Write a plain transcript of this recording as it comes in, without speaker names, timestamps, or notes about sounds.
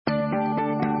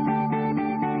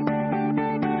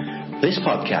This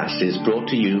podcast is brought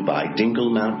to you by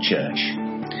Dingle Mount Church.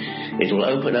 It will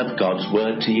open up God's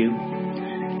Word to you,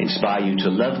 inspire you to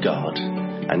love God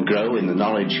and grow in the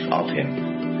knowledge of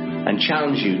Him, and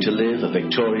challenge you to live a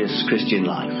victorious Christian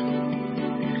life.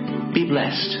 Be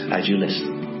blessed as you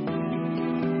listen.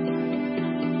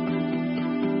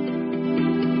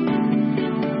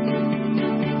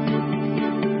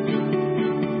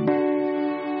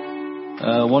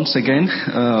 Once again,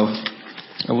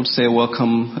 I would say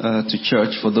welcome to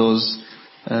church for those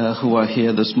who are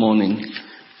here this morning.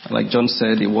 Like John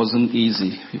said, it wasn't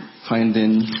easy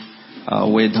finding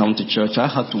our way down to church. I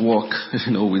had to walk,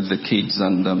 with the kids,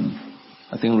 and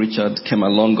I think Richard came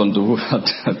along on the road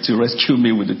to rescue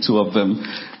me with the two of them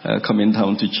coming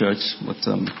down to church. But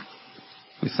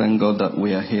we thank God that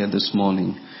we are here this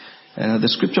morning. The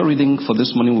scripture reading for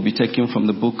this morning will be taken from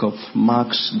the book of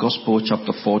Mark's Gospel,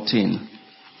 chapter 14.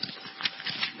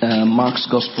 Mark's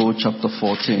Gospel, chapter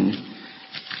 14.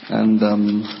 And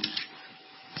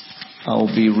I'll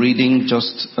be reading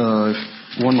just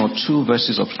one or two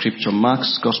verses of scripture.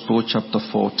 Mark's Gospel, chapter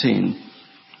 14.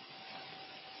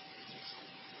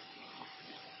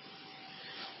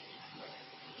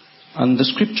 And the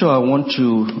scripture I want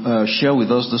to share with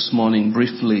us this morning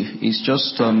briefly is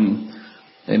just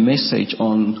a message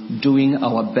on doing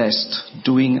our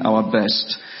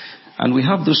best. And we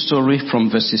have the story from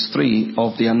verses 3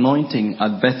 of the anointing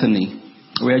at Bethany,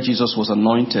 where Jesus was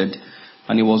anointed,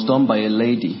 and it was done by a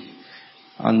lady.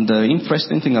 And the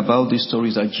interesting thing about this story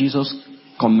is that Jesus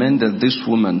commended this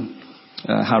woman,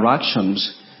 her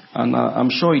actions, and I'm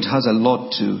sure it has a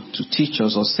lot to teach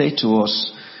us or say to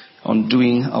us on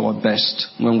doing our best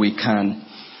when we can.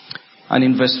 And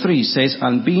in verse 3 it says,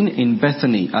 "And being in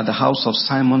Bethany at the house of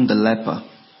Simon the leper,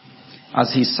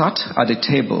 as he sat at the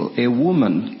table, a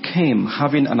woman came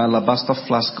having an alabaster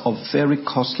flask of very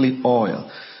costly oil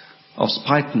of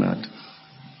spikenard.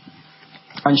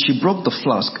 And she broke the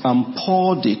flask and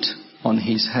poured it on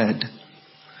his head.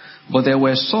 But there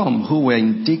were some who were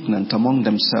indignant among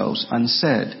themselves and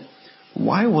said,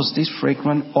 'Why was this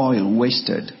fragrant oil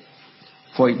wasted?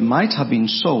 For it might have been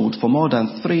sold for more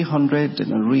than 300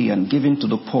 denarii and given to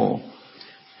the poor.'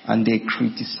 And they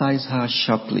criticized her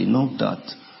sharply. Note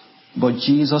that. But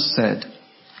Jesus said,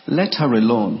 'Let her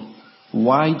alone.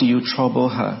 Why do you trouble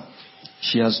her?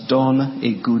 She has done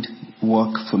a good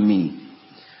work for me.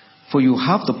 For you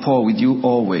have the poor with you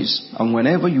always, and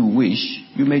whenever you wish,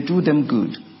 you may do them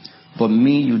good. But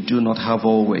me you do not have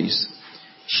always.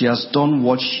 She has done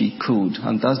what she could.'"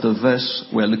 And that's the verse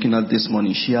we're looking at this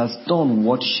morning. She has done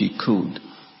what she could.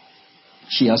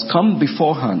 "She has come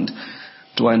beforehand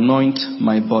to anoint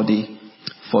my body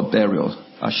for burial.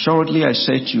 Assuredly, I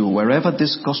say to you, wherever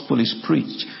this gospel is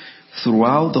preached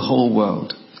throughout the whole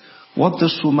world, what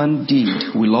this woman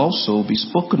did will also be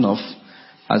spoken of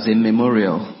as a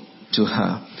memorial to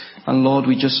her." And Lord,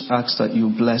 we just ask that you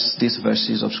bless these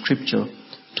verses of scripture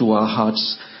to our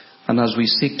hearts. And as we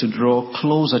seek to draw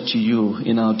closer to you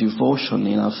in our devotion,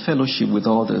 in our fellowship with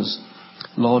others,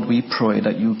 Lord, we pray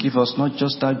that you give us not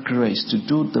just that grace to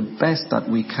do the best that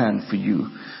we can for you,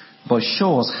 but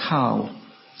show us how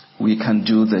we can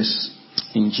do this.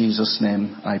 In Jesus'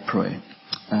 name I pray.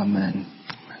 Amen.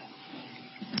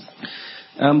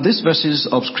 These verses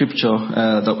of scripture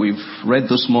that we've read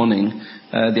this morning,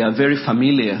 they are very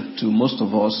familiar to most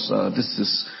of us. This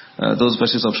is those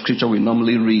verses of scripture we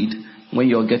normally read when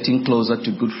you're getting closer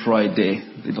to Good Friday,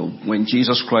 when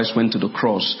Jesus Christ went to the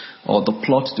cross, or the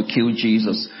plot to kill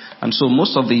Jesus. And so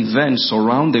most of the events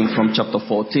surrounding from chapter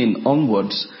 14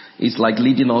 onwards is like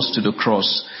leading us to the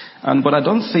cross. But I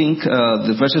don't think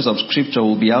the verses of scripture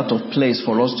will be out of place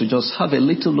for us to just have a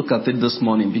little look at it this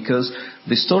morning, because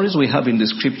the stories we have in the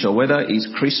scripture, whether it's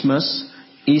Christmas,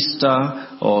 Easter,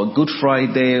 or Good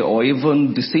Friday, or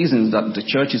even the seasons that the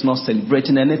church is not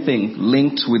celebrating anything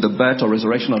linked with the birth or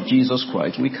resurrection of Jesus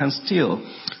Christ, we can still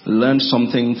learn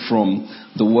something from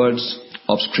the words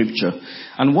of scripture.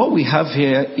 And what we have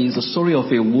here is the story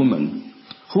of a woman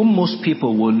whom most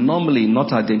people will normally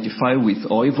not identify with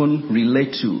or even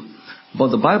relate to. But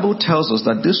the Bible tells us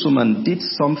that this woman did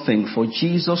something for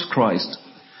Jesus Christ,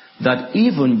 that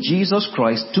even Jesus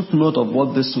Christ took note of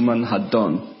what this woman had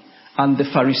done. And the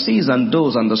Pharisees and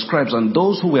the scribes and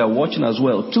those who were watching as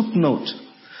well took note.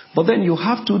 But then you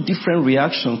have two different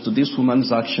reactions to this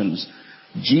woman's actions.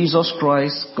 Jesus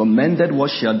Christ commended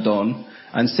what she had done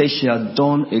and said she had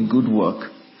done a good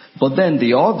work. But then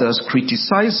the others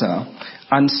criticized her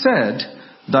and said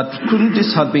that couldn't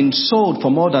this have been sold for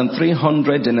more than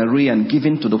 300 denarii and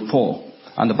given to the poor?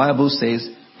 And the Bible says,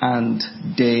 and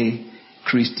they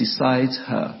criticized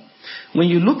her When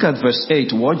you look at verse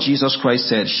 8, what Jesus Christ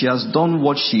said, she has done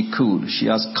what she could. She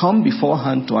has come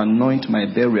beforehand to anoint my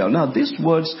burial. Now, these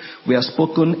words were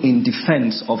spoken in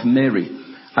defense of Mary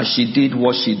as she did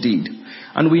what she did.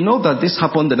 And we know that this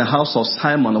happened in the house of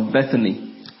Simon of Bethany.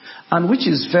 And which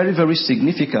is very, very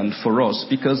significant for us,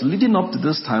 because leading up to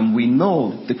this time, we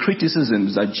know the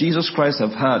criticisms that Jesus Christ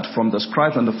have had from the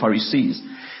scribes and the Pharisees.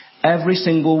 Every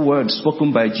single word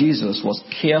spoken by Jesus was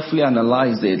carefully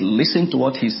analyzed. They listened to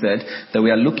what he said. They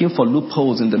were looking for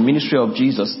loopholes in the ministry of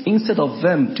Jesus. Instead of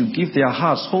them to give their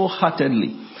hearts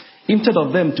wholeheartedly, instead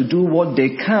of them to do what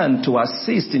they can to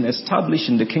assist in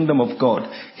establishing the kingdom of God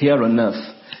here on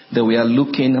earth, they were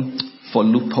looking for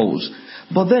loopholes.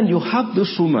 But then you have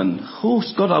this woman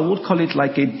who's got, I would call it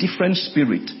like a different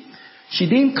spirit. She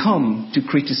didn't come to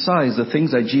criticize the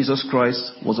things that Jesus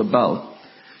Christ was about.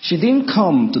 She didn't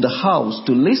come to the house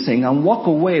to listen and walk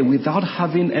away without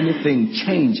having anything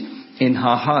change in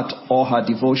her heart or her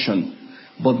devotion.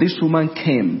 But this woman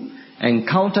came,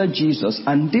 encountered Jesus,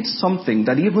 and did something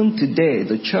that even today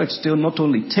the church still not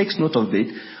only takes note of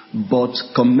it, but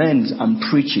commends and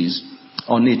preaches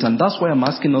on it. And that's why I'm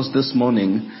asking us this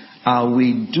morning, are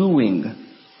we doing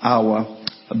our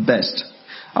best?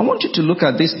 I want you to look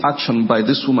at this action by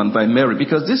this woman, by Mary,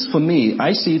 because this for me,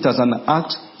 I see it as an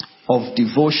act of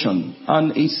devotion.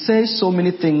 And it says so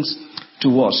many things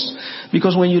to us.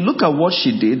 Because when you look at what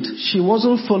she did, she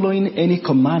wasn't following any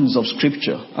commands of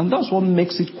Scripture. And that's what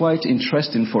makes it quite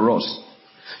interesting for us.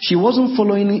 She wasn't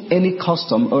following any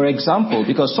custom or example,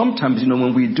 because sometimes,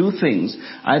 when we do things,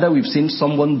 either we've seen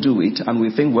someone do it and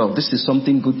we think, well, this is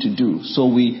something good to do. So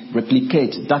we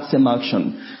replicate that same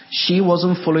action. She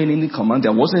wasn't following any command.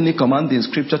 There wasn't any command in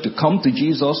Scripture to come to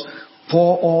Jesus,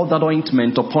 pour all that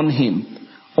ointment upon him,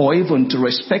 or even to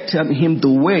respect him the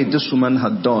way this woman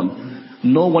had done.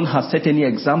 No one has set any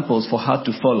examples for her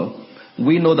to follow.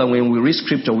 We know that when we read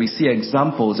Scripture, we see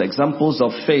examples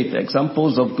of faith,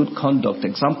 examples of good conduct,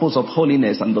 examples of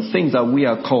holiness, and the things that we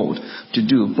are called to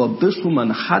do. But this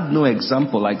woman had no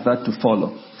example like that to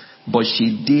follow. But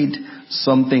she did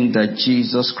something that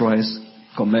Jesus Christ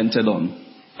commented on.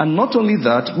 And not only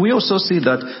that, we also see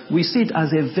it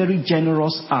as a very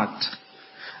generous act.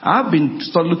 I've been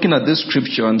looking at this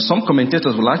Scripture, and some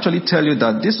commentators will actually tell you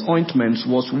that this ointment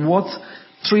was worth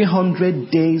 300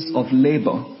 days of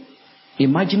labor.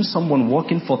 Imagine someone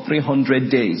working for 300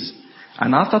 days.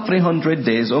 And after 300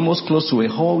 days, almost close to a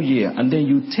whole year, and then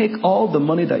you take all the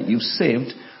money that you've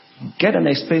saved, get an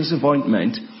expensive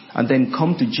ointment, and then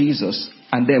come to Jesus,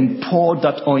 and then pour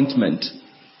that ointment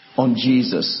on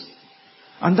Jesus.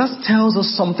 And that tells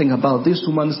us something about this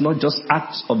woman's not just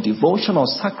acts of devotion or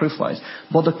sacrifice,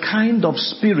 but the kind of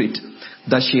spirit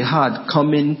that she had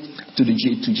coming to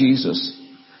Jesus.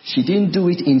 She didn't do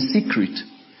it in secret.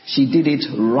 She did it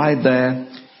right there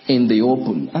in the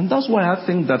open. And that's why I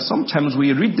think that sometimes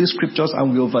we read these scriptures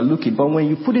and we overlook it. But when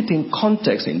you put it in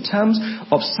context, in terms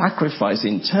of sacrifice,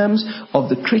 in terms of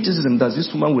the criticism that this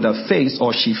woman would have faced,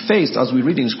 or she faced as we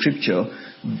read in Scripture,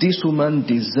 this woman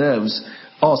deserves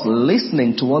us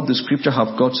listening to what the Scripture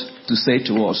have got to say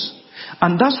to us.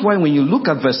 And that's why when you look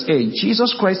at verse 8,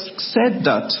 Jesus Christ said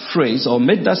that phrase, or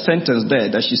made that sentence there,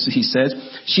 that he said,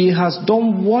 she has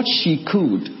done what she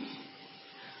could.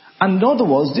 And in other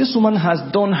words, this woman has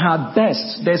done her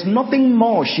best. There's nothing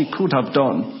more she could have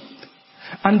done.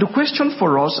 And the question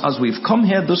for us as we've come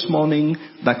here this morning,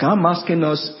 that I'm asking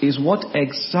us, is what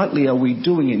exactly are we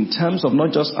doing in terms of not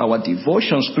just our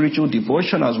devotion, spiritual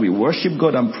devotion as we worship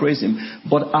God and praise Him,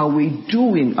 but are we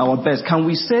doing our best? Can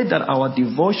we say that our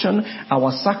devotion, our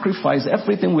sacrifice,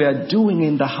 everything we are doing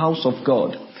in the house of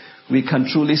God, we can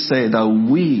truly say that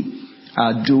we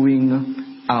are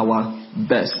doing our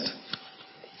best?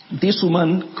 This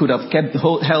woman could have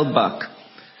held back.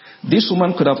 This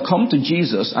woman could have come to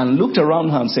Jesus and looked around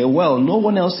her and said, well, no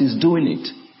one else is doing it.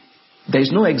 There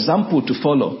is no example to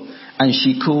follow. And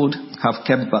she could have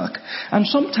kept back. And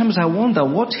sometimes I wonder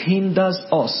what hinders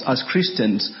us as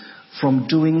Christians from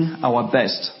doing our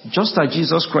best. Just as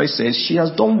Jesus Christ says, she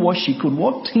has done what she could.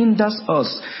 What hinders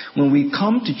us when we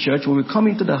come to church, when we come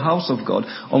into the house of God,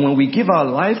 or when we give our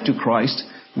life to Christ,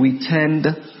 we tend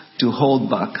to hold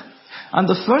back. And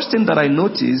the first thing that I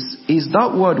notice is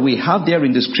that word we have there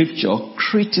in the Scripture,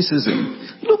 criticism.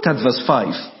 Look at verse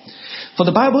 5. For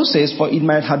the Bible says, for it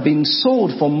might have been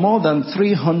sold for more than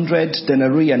 300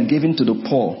 denarii and given to the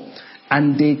poor.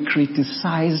 And they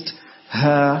criticized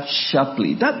her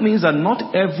sharply. That means that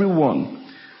not everyone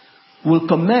will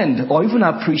commend or even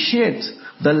appreciate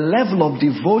the level of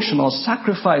devotion or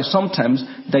sacrifice sometimes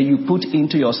that you put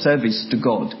into your service to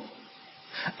God.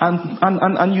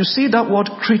 And you see that word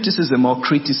criticism or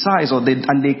criticize,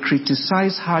 and they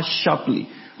criticize her sharply.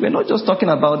 We're not just talking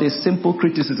about a simple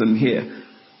criticism here.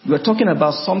 We're talking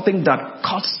about something that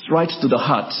cuts right to the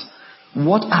heart.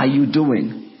 What are you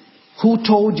doing? Who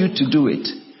told you to do it?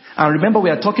 And remember, we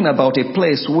are talking about a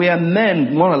place where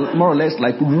men more or less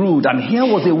like ruled, and here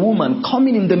was a woman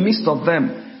coming in the midst of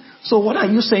them. So what are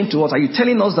you saying to us? Are you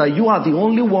telling us that you are the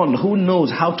only one who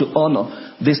knows how to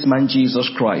honor this man Jesus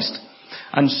Christ?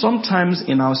 And sometimes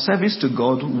in our service to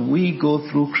God, we go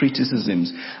through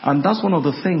criticisms. And that's one of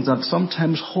the things that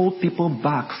sometimes hold people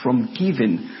back from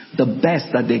giving the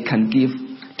best that they can give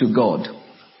to God.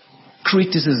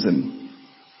 Criticism.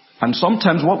 And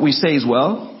sometimes what we say is,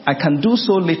 well, I can do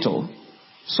so little,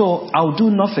 so I'll do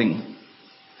nothing.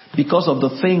 Because of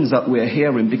the things that we're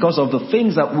hearing, because of the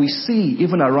things that we see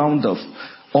even around us.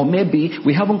 Or maybe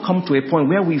we haven't come to a point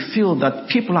where we feel that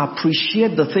people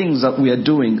appreciate the things that we are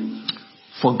doing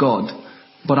for God.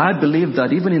 But I believe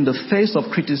that even in the face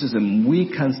of criticism, we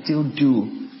can still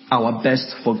do our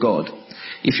best for God.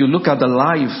 If you look at the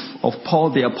life of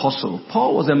Paul the Apostle,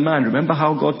 Paul was a man, remember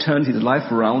how God turned his life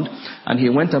around and he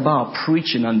went about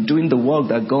preaching and doing the work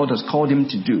that God has called him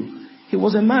to do. He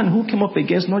was a man who came up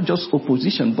against not just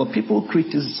opposition, but people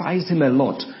criticized him a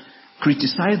lot.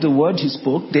 Criticized the word he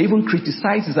spoke. They even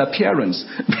criticized his appearance.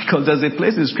 Because there's a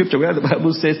place in Scripture where the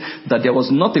Bible says that there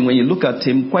was nothing, when you look at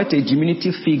him, quite a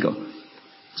diminutive figure.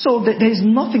 So there is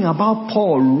nothing about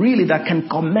Paul really that can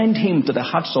commend him to the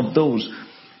hearts of those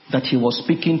that he was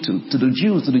speaking to the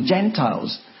Jews, to the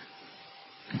Gentiles.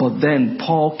 But then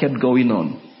Paul kept going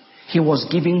on. He was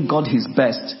giving God his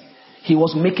best. He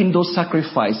was making those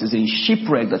sacrifices in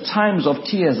shipwreck, the times of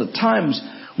tears, the times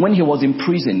when he was in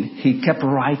prison. He kept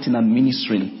writing and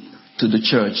ministering to the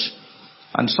church.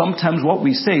 And sometimes what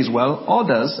we say is, well,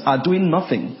 others are doing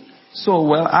nothing. So,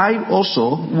 well, I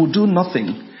also will do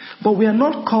nothing. But we are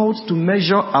not called to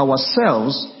measure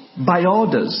ourselves by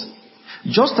others.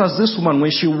 Just as this woman,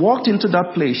 when she walked into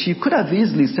that place, she could have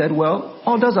easily said, well,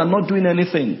 others are not doing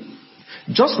anything.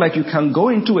 Just like you can go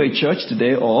into a church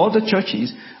today or other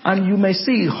churches and you may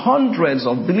see hundreds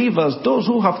of believers, those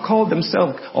who have called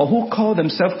themselves or who call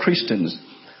themselves Christians,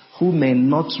 who may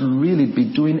not really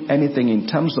be doing anything in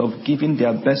terms of giving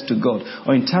their best to God,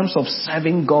 or in terms of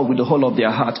serving God with the whole of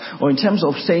their heart, or in terms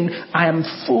of saying, I am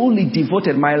fully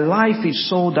devoted, my life is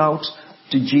sold out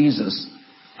to Jesus.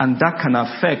 And that can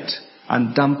affect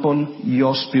and dampen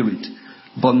your spirit,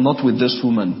 but not with this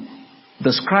woman.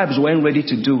 The scribes weren't ready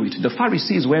to do it. The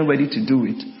Pharisees weren't ready to do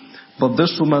it. But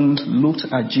this woman looked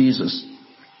at Jesus.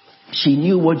 She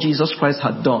knew what Jesus Christ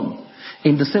had done.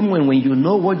 In the same way, when you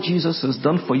know what Jesus has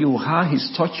done for you, how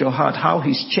he's touched your heart, how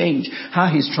he's changed, how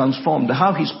he's transformed,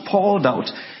 how he's poured out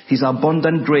his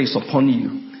abundant grace upon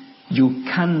you, you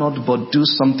cannot but do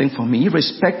something for me,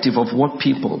 irrespective of what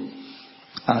people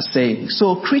are saying.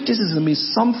 So criticism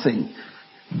is something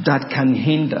that can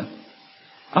hinder.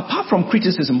 Apart from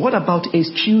criticism, what about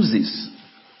excuses?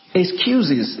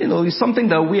 Excuses, is something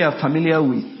that we are familiar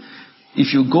with.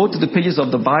 If you go to the pages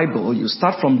of the Bible, you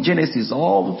start from Genesis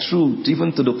all through,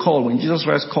 even to the call, when Jesus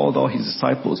Christ called all his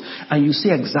disciples, and you see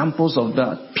examples of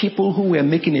that. People who were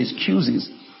making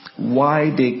excuses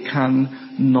why they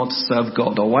cannot serve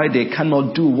God, or why they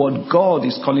cannot do what God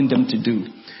is calling them to do.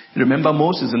 Remember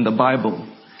Moses in the Bible.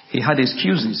 He had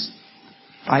excuses.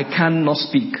 I cannot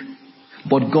speak.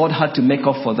 But God had to make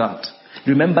up for that.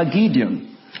 Remember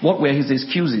Gideon. What were his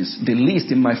excuses? The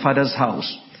least in my father's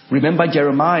house. Remember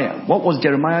Jeremiah. What was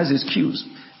Jeremiah's excuse?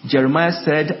 Jeremiah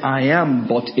said, I am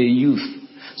but a youth.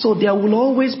 So there will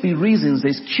always be reasons,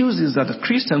 excuses that as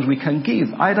Christians we can give,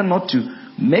 either not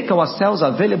to make ourselves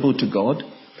available to God,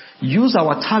 use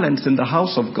our talents in the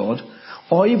house of God,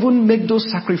 or even make those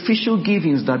sacrificial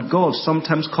givings that God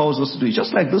sometimes calls us to do.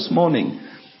 Just like this morning.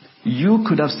 You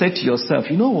could have said to yourself,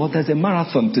 you know what, there's a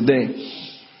marathon today.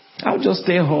 I'll just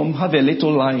stay home, have a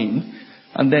little line,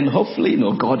 and then hopefully,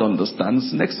 God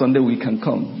understands. Next Sunday we can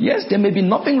come. Yes, there may be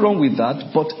nothing wrong with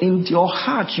that, but in your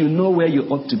heart you know where you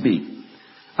ought to be.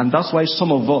 And that's why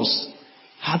some of us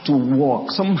had to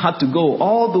walk. Some had to go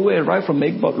all the way right from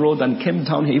Egbert Road and came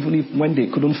down here even when they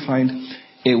couldn't find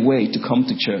a way to come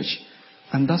to church.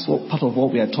 And that's part of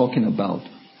what we are talking about.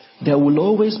 There will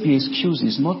always be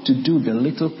excuses not to do the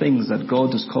little things that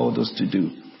God has called us to do.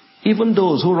 Even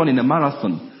those who run in a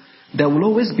marathon, there will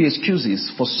always be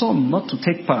excuses for some not to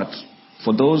take part.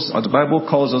 For those, as the Bible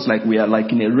calls us, like we are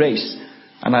like in a race.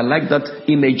 And I like that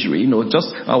imagery,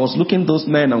 I was looking at those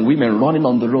men and women running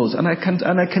on the roads, and I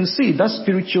can see that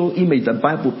spiritual image that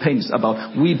Bible paints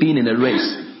about we being in a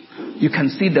race. You can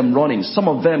see them running. Some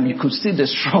of them, you could see the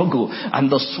struggle and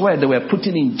the sweat they were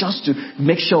putting in just to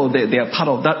make sure that they are part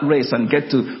of that race and get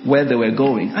to where they were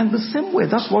going. And the same way,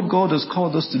 that's what God has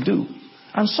called us to do.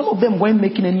 And some of them weren't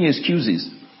making any excuses.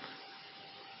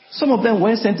 Some of them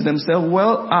weren't saying to themselves,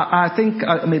 well, I think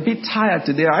I'm a bit tired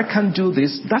today. I can't do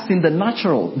this. That's in the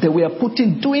natural. They were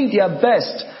doing their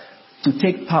best to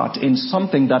take part in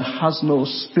something that has no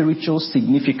spiritual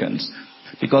significance.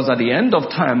 Because at the end of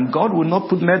time, God will not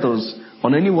put medals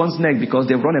on anyone's neck because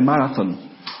they've run a marathon.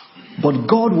 But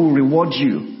God will reward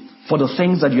you for the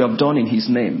things that you have done in His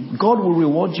name. God will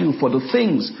reward you for the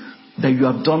things that you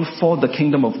have done for the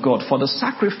kingdom of God, for the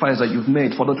sacrifice that you've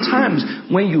made, for the times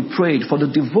when you prayed, for the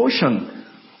devotion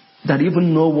that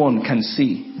even no one can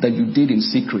see that you did in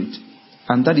secret.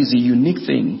 And that is a unique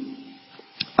thing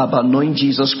about knowing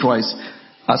Jesus Christ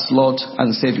as Lord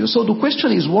and Savior. So the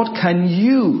question is, what can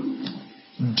you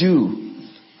do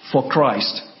for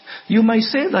Christ? You might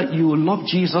say that you love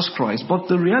Jesus Christ, but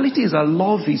the reality is that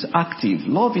love is active.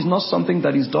 Love is not something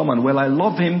that is dormant. Well, I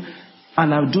love Him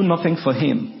and I'll do nothing for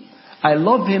Him. I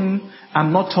love Him,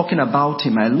 I'm not talking about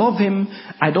Him. I love Him,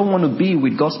 I don't want to be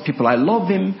with God's people. I love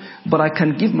Him, but I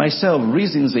can give myself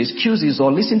reasons, excuses,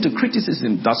 or listen to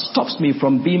criticism that stops me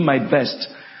from being my best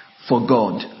for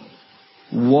God.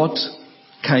 What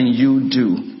can you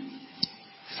do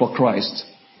for Christ?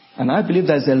 And I believe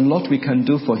there's a lot we can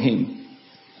do for Him.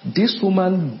 This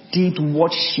woman did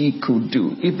what she could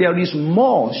do. If there is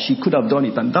more, she could have done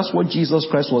it. And that's what Jesus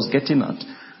Christ was getting at.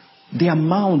 The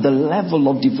amount, the level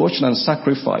of devotion and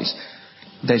sacrifice.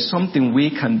 There's something we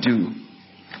can do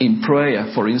in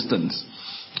prayer, for instance.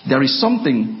 There is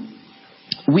something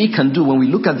we can do when we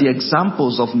look at the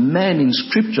examples of men in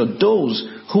Scripture, those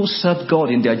who served God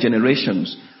in their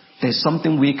generations. There's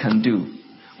something we can do.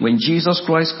 When Jesus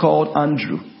Christ called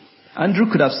Andrew,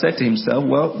 Andrew could have said to himself,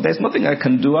 well, there's nothing I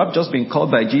can do. I've just been called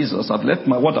by Jesus. I've left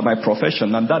my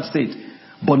profession, and that's it.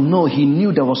 But no, he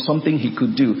knew there was something he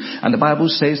could do. And the Bible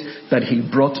says that he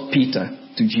brought Peter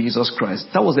to Jesus Christ.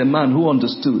 That was a man who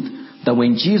understood that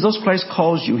when Jesus Christ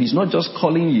calls you, He's not just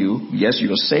calling you, yes,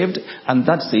 you're saved, and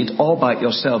that's it, all by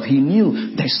yourself. He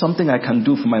knew there's something I can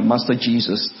do for my Master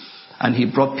Jesus. And he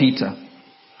brought Peter.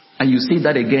 And you see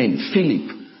that again.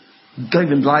 Philip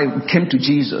came to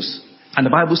Jesus. And the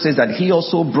Bible says that he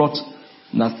also brought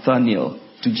Nathanael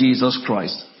to Jesus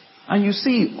Christ. And you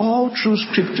see, all through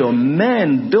Scripture,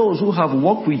 men, those who have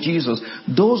walked with Jesus,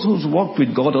 those who've walked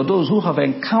with God, or those who have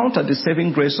encountered the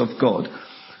saving grace of God,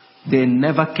 they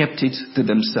never kept it to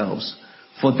themselves.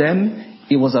 For them,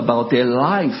 it was about a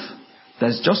life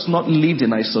that's just not lived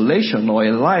in isolation, or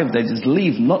a life that is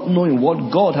lived not knowing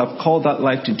what God have called that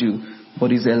life to do,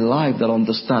 but is a life that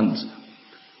understands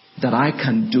that I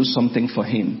can do something for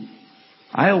Him.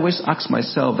 I always ask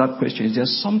myself that question, is there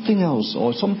something else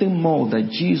or something more that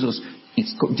Jesus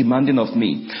is demanding of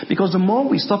me? Because the more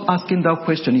we stop asking that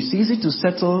question, it's easy to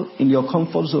settle in your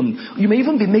comfort zone. You may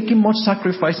even be making much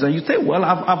sacrifices and you say, well,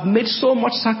 I've made so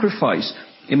much sacrifice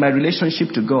in my relationship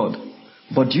to God.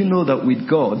 But do you know that with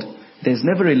God, there's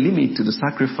never a limit to the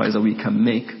sacrifice that we can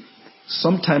make?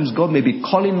 Sometimes God may be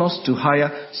calling us to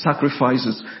higher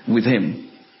sacrifices with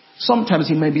Him. Sometimes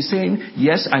He may be saying,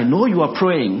 yes, I know you are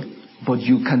praying, but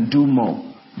you can do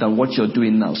more than what you're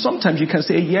doing now. Sometimes you can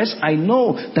say, yes, I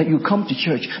know that you come to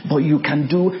church, but you can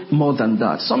do more than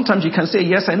that. Sometimes you can say,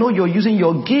 yes, I know you're using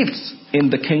your gifts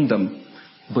in the kingdom,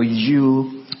 but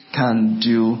you can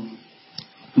do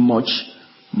much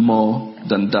more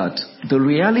than that. The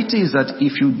reality is that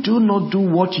if you do not do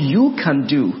what you can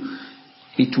do,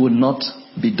 it will not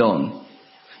be done.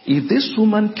 If this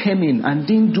woman came in and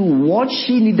didn't do what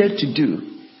she needed to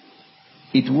do,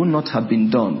 it would not have been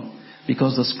done.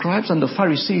 Because the scribes and the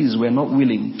Pharisees were not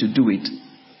willing to do it.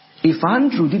 If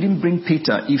Andrew didn't bring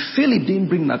Peter, if Philip didn't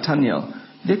bring Nathanael,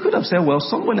 they could have said, well,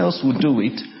 someone else would do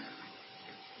it.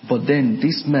 But then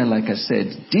these men, like I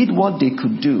said, did what they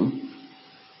could do,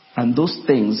 and those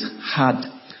things had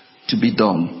to be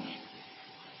done.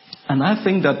 And I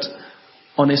think that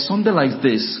on a Sunday like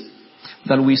this,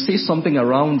 that we see something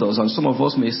around us, and some of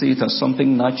us may see it as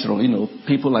something natural.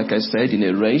 People, like I said, in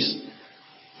a race,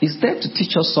 is there to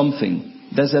teach us something.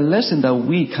 There's a lesson that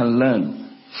we can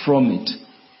learn from it.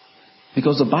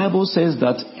 Because the Bible says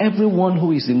that everyone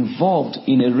who is involved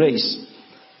in a race,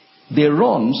 they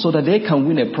run so that they can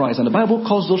win a prize. And the Bible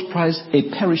calls those prizes a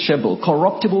perishable,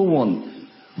 corruptible one.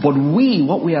 But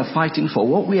what we are fighting for,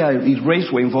 the race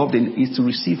we're involved in, is to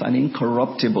receive an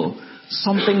incorruptible,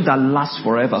 something that lasts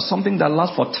forever, something that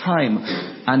lasts for time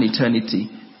and eternity.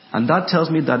 And that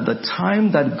tells me that the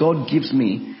time that God gives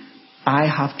me, I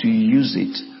have to use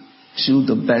it to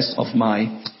the best of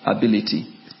my ability.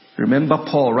 Remember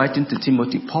Paul writing to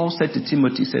Timothy. Paul said to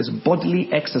Timothy, says, bodily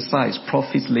exercise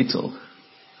profits little,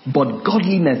 but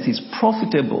godliness is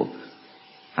profitable.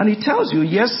 And he tells you,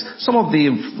 yes, some of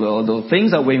the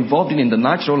things that we're involved in the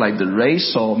natural, like the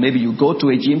race, or maybe you go to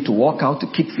a gym to work out, to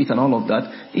keep fit and all of that,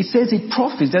 it says it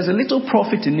profits. There's a little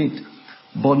profit in it,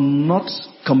 but not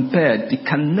compared. It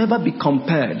can never be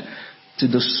compared to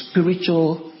the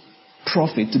spiritual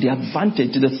profit, to the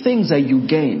advantage, to the things that you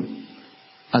gain.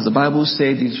 As the Bible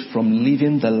said, is from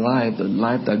living the life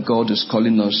that God is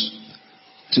calling us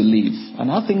to live. And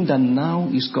I think that now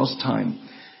is God's time.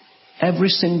 Every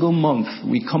single month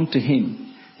we come to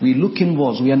Him. We look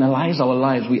inwards. We analyze our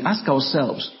lives. We ask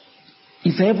ourselves,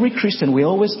 if every Christian, we're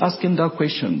always asking that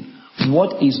question,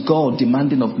 what is God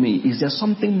demanding of me? Is there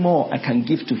something more I can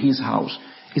give to His house?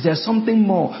 Is there something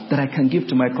more that I can give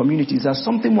to my community? Is there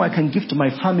something more I can give to my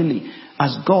family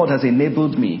as God has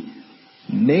enabled me?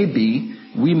 Maybe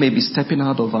we may be stepping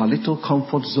out of our little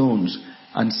comfort zones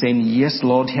and saying, yes,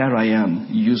 Lord, here I am.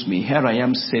 Use me. Here I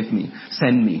am. Save me.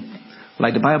 Send me.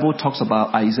 Like the Bible talks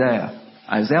about Isaiah.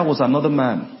 Isaiah was another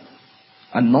man,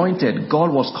 anointed.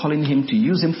 God was calling him to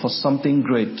use him for something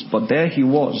great. But there he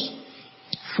was,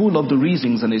 full of the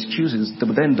reasons and excuses.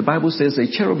 But then the Bible says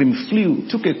a cherubim flew,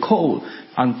 took a coal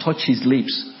and touched his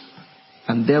lips.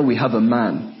 And there we have a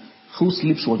man whose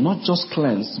lips were not just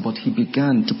cleansed, but he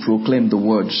began to proclaim the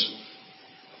words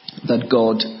that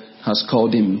God has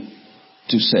called him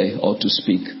to say or to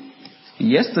speak.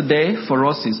 Yesterday for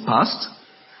us is past.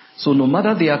 So no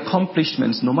matter the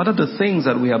accomplishments, no matter the things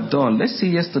that we have done, let's say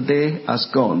yesterday has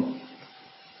gone.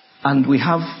 And we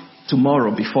have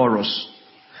tomorrow before us.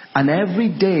 And every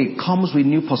day comes with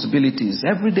new possibilities.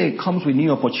 Every day comes with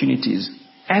new opportunities.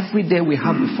 Every day we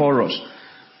have before us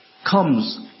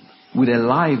comes with a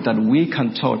life that we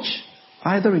can touch,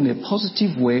 either in a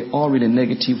positive way or in a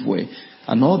negative way.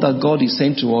 And all that God is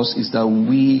saying to us is that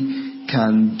we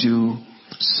can do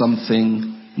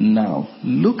something now.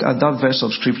 Look at that verse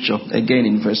of scripture again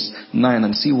in verse 9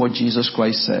 and see what Jesus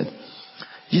Christ said.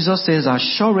 Jesus says,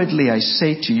 assuredly I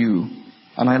say to you,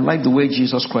 and I like the way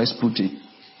Jesus Christ put it.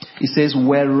 He says,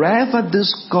 wherever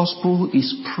this gospel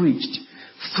is preached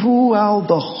throughout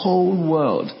the whole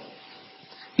world,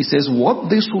 he says, what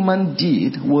this woman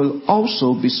did will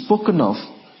also be spoken of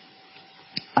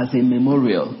as a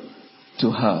memorial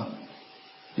to her.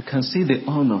 You can see the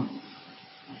honor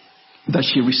that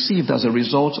she received as a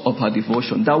result of her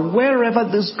devotion. That wherever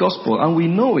this gospel, and we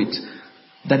know it,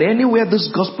 that anywhere this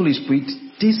gospel is preached,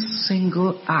 this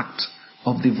single act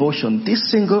of devotion,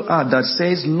 this single act that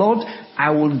says, Lord,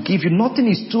 I will give you, nothing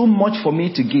is too much for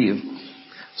me to give.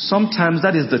 Sometimes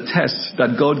that is the test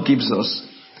that God gives us.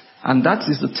 And that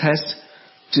is the test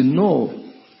to know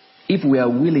if we are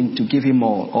willing to give Him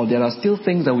all, or there are still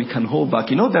things that we can hold back.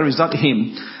 You know, there is that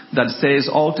hymn that says,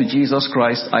 all to Jesus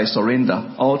Christ I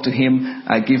surrender, all to Him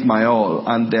I give my all.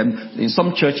 And in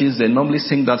some churches they normally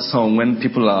sing that song when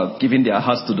people are giving their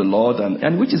hearts to the Lord,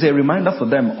 and which is a reminder for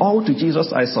them, all to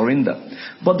Jesus I surrender.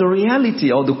 But the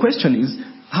reality or the question is,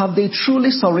 have they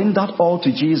truly surrendered all to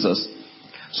Jesus?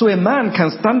 So a man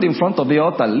can stand in front of the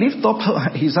altar, lift up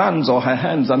his hands or her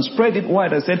hands and spread it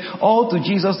wide and say, all to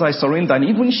Jesus I surrender, and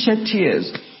even shed tears.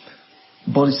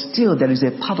 But still there is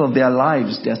a part of their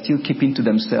lives they are still keeping to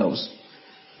themselves.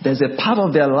 There's a part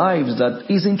of their lives that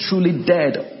isn't truly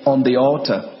dead on the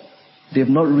altar. They've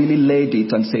not really laid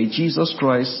it and say, Jesus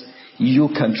Christ, you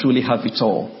can truly have it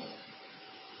all.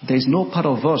 There's no part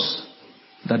of us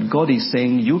that God is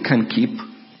saying you can keep,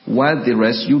 while the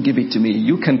rest, you give it to me.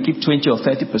 You can keep 20 or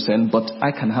 30%, but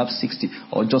I can have 60,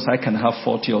 or just I can have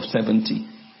 40 or 70.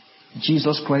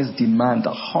 Jesus Christ demands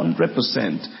 100%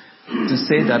 to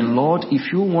say that, Lord,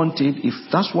 if you want it, if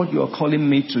that's what you are calling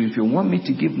me to, if you want me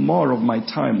to give more of my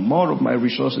time, more of my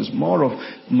resources, more of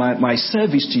my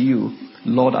service to you,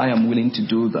 Lord, I am willing to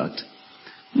do that.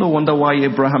 No wonder why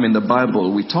Abraham in the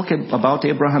Bible, we talk about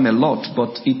Abraham a lot,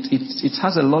 but it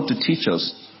has a lot to teach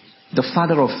us. The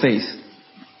father of faith,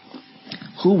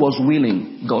 who was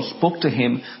willing. God spoke to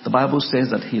him. The Bible says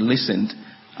that he listened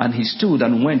and he stood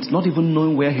and went, not even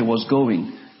knowing where he was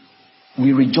going.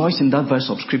 We rejoice in that verse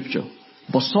of scripture.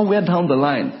 But somewhere down the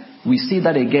line, we see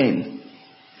that again.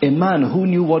 A man who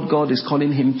knew what God is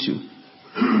calling him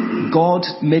to. God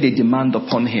made a demand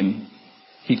upon him.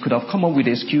 He could have come up with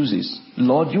excuses.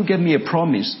 Lord, you gave me a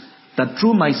promise that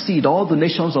through my seed, all the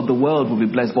nations of the world will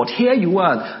be blessed. But here you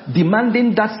are,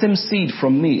 demanding that same seed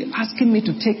from me, asking me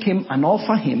to take him and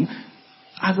offer him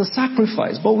as a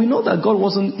sacrifice. But we know that God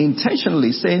wasn't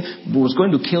intentionally saying he was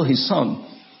going to kill his son.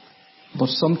 But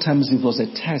sometimes it was a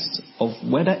test of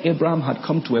whether Abraham had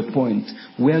come to a point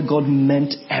where God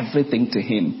meant everything to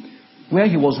him. where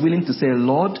he was willing to say,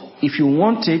 Lord, if you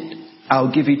want it,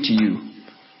 I'll give it to you.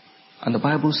 And the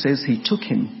Bible says he took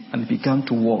him and began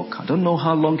to walk. I don't know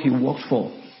how long he walked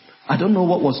for. I don't know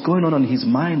what was going on in his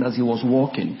mind as he was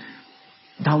walking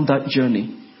down that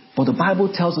journey. But the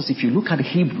Bible tells us, if you look at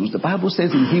Hebrews, the Bible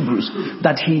says in Hebrews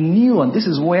that he knew, and this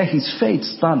is where his faith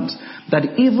stands,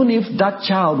 that even if that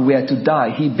child were to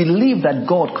die, he believed that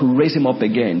God could raise him up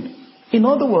again. In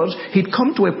other words, he'd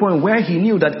come to a point where he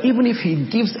knew that even if he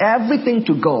gives everything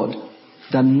to God,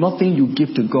 that nothing you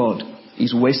give to God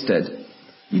is wasted.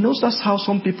 You know, that's how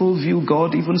some people view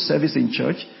God, even service in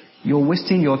church. You're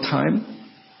wasting your time.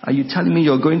 Are you telling me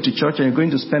you're going to church and you're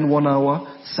going to spend 1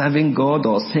 hour serving God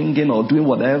or singing or doing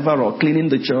whatever or cleaning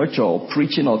the church or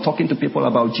preaching or talking to people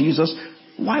about Jesus?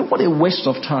 Why? What a waste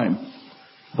of time.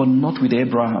 But not with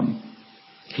Abraham.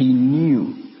 He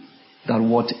knew that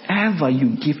whatever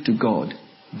you give to God,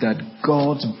 that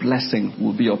God's blessing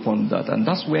will be upon that. And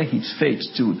that's where his faith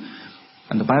stood.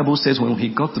 And the Bible says when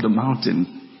he got to the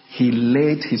mountain, he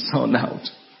laid his son out,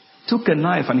 took a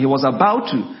knife, and he was about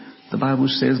to. The Bible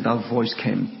says that voice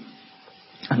came.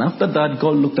 And after that,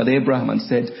 God looked at Abraham and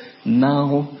said,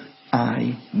 now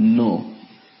I know.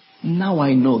 Now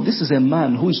I know. This is a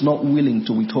man who is not willing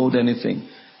to withhold anything.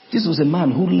 This is a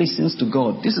man who listens to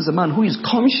God. This is a man who is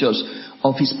conscious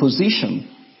of his position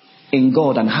in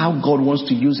God and how God wants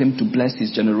to use him to bless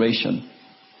his generation.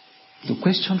 The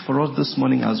question for us this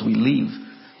morning as we leave,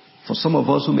 for some of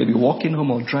us who may be walking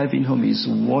home or driving home, is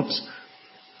what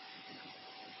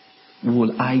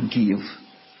will I give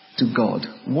to God?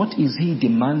 What is he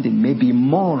demanding? Maybe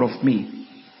more of me.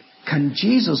 Can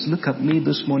Jesus look at me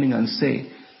this morning and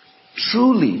say,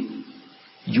 truly,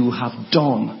 you have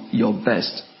done your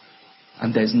best,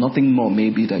 and there's nothing more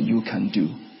maybe that you can do?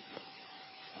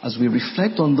 As we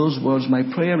reflect on those words, my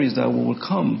prayer is that we will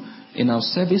come in our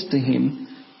service to him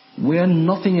where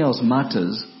nothing else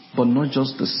matters, but not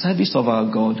just the service of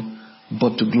our God,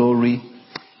 but the glory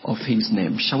of his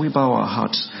name. Shall we bow our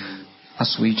hearts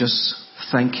as we just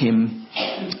thank him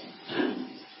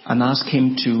and ask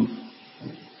him to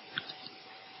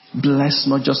bless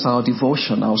not just our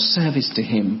devotion, our service to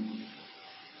him,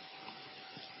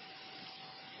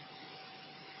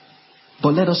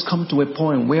 but let us come to a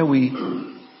point where we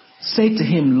say to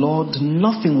him, Lord,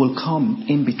 nothing will come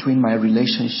in between my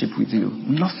relationship with you.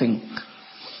 Nothing.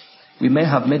 We may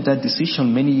have made that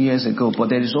decision many years ago, but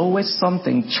there is always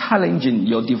something challenging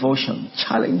your devotion,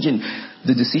 challenging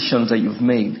the decisions that you've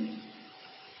made.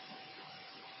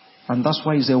 And that's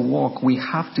why it's a walk. We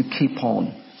have to keep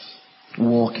on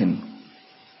walking.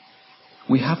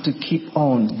 We have to keep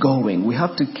on going. We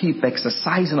have to keep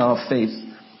exercising our faith.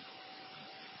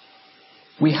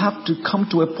 We have to come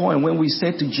to a point when we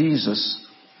say to Jesus,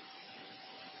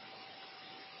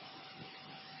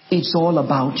 it's all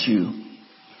about you.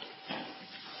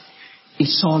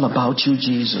 It's all about you,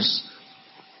 Jesus.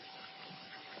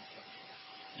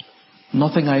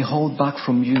 Nothing I hold back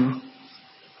from you.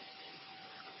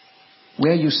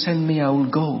 Where you send me, I will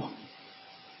go.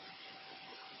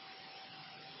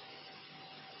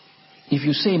 If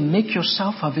you say, make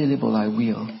yourself available, I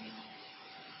will.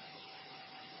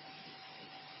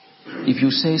 If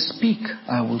you say, speak,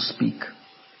 I will speak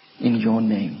in your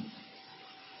name.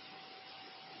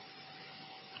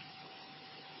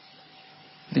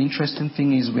 The interesting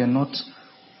thing is we are not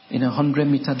in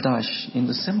 100-meter dash. In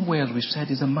the same way as we said,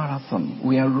 it's a marathon.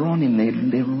 We are running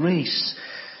a race,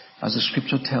 as the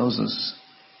scripture tells us.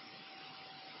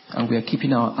 And we are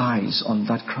keeping our eyes on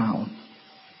that crown.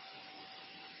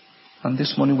 And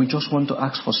this morning we just want to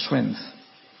ask for strength.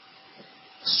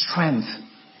 Strength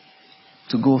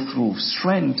to go through.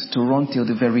 Strength to run till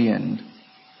the very end.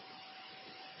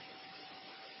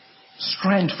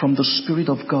 Strength from the Spirit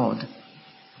of God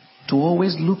to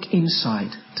always look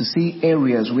inside to see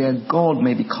areas where God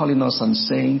may be calling us and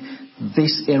saying,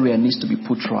 this area needs to be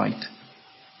put right.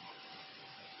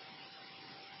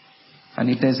 And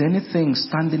if there's anything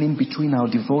standing in between our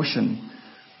devotion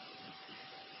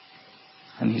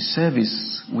and his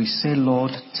service, we say,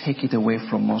 Lord, take it away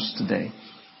from us today.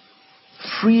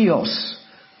 Free us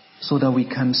so that we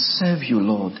can serve you,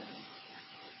 Lord,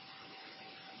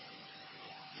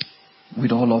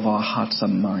 with all of our hearts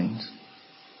and minds.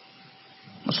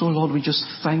 So, Lord, we just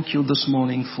thank you this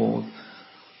morning for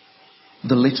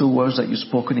the little words that you've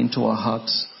spoken into our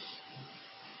hearts.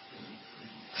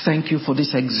 Thank you for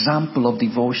this example of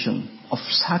devotion, of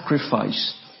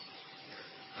sacrifice.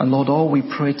 And Lord, all we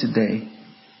pray today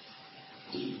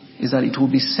is that it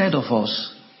will be said of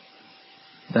us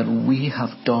that we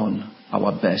have done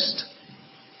our best.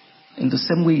 In the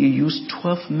same way you used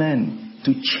 12 men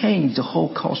to change the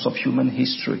whole course of human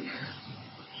history.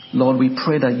 Lord, we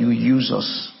pray that you use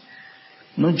us,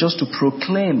 not just to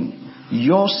proclaim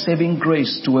your saving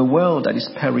grace to a world that is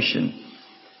perishing,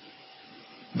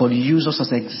 but use us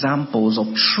as examples of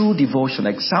true devotion,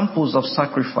 examples of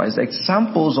sacrifice,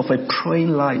 examples of a praying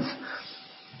life,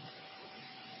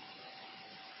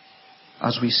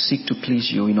 as we seek to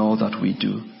please you in all that we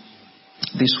do.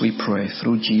 This we pray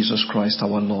through Jesus Christ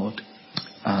our Lord.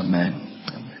 Amen.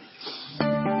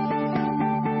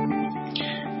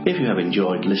 If you have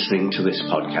enjoyed listening to this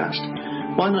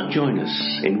podcast, why not join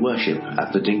us in worship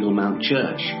at the Dingle Mount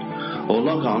Church, or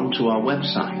log on to our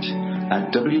website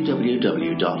at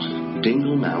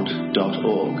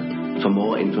www.dinglemount.org for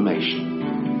more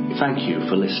information. Thank you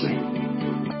for listening.